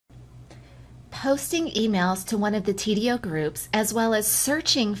posting emails to one of the TDO groups as well as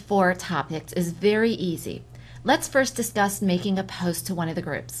searching for topics is very easy. Let's first discuss making a post to one of the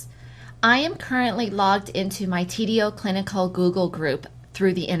groups. I am currently logged into my TDO Clinical Google group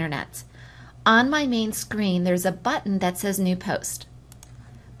through the internet. On my main screen, there's a button that says New Post.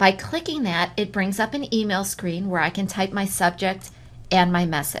 By clicking that, it brings up an email screen where I can type my subject and my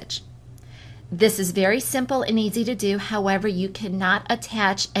message. This is very simple and easy to do. However, you cannot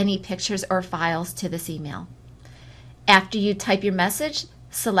attach any pictures or files to this email. After you type your message,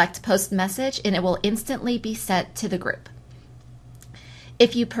 select Post Message, and it will instantly be sent to the group.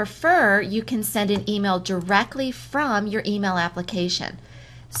 If you prefer, you can send an email directly from your email application,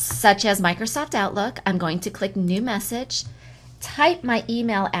 such as Microsoft Outlook. I'm going to click New Message, type my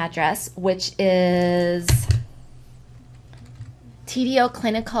email address, which is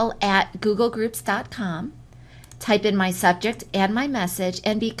tdoclinical@googlegroups.com, type in my subject and my message,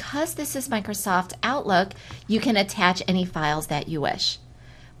 and because this is Microsoft Outlook, you can attach any files that you wish.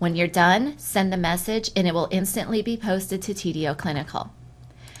 When you're done, send the message and it will instantly be posted to TDO Clinical.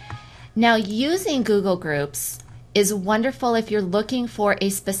 Now, using Google Groups is wonderful if you're looking for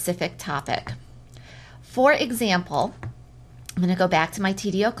a specific topic. For example, I'm going to go back to my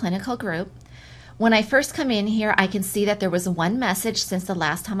TDO Clinical group. When I first come in here, I can see that there was one message since the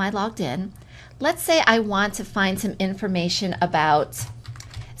last time I logged in. Let's say I want to find some information about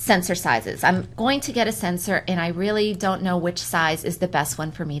sensor sizes. I'm going to get a sensor and I really don't know which size is the best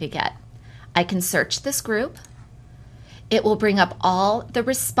one for me to get. I can search this group. It will bring up all the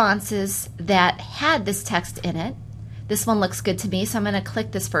responses that had this text in it. This one looks good to me, so I'm going to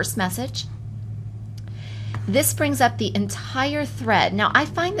click this first message. This brings up the entire thread. Now, I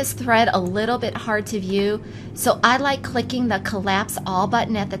find this thread a little bit hard to view, so I like clicking the Collapse All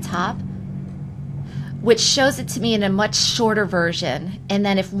button at the top, which shows it to me in a much shorter version. And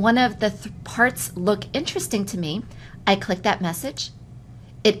then if one of the parts look interesting to me, I click that message.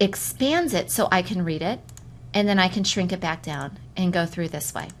 It expands it so I can read it, and then I can shrink it back down and go through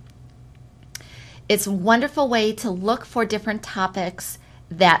this way. It's a wonderful way to look for different topics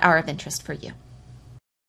that are of interest for you.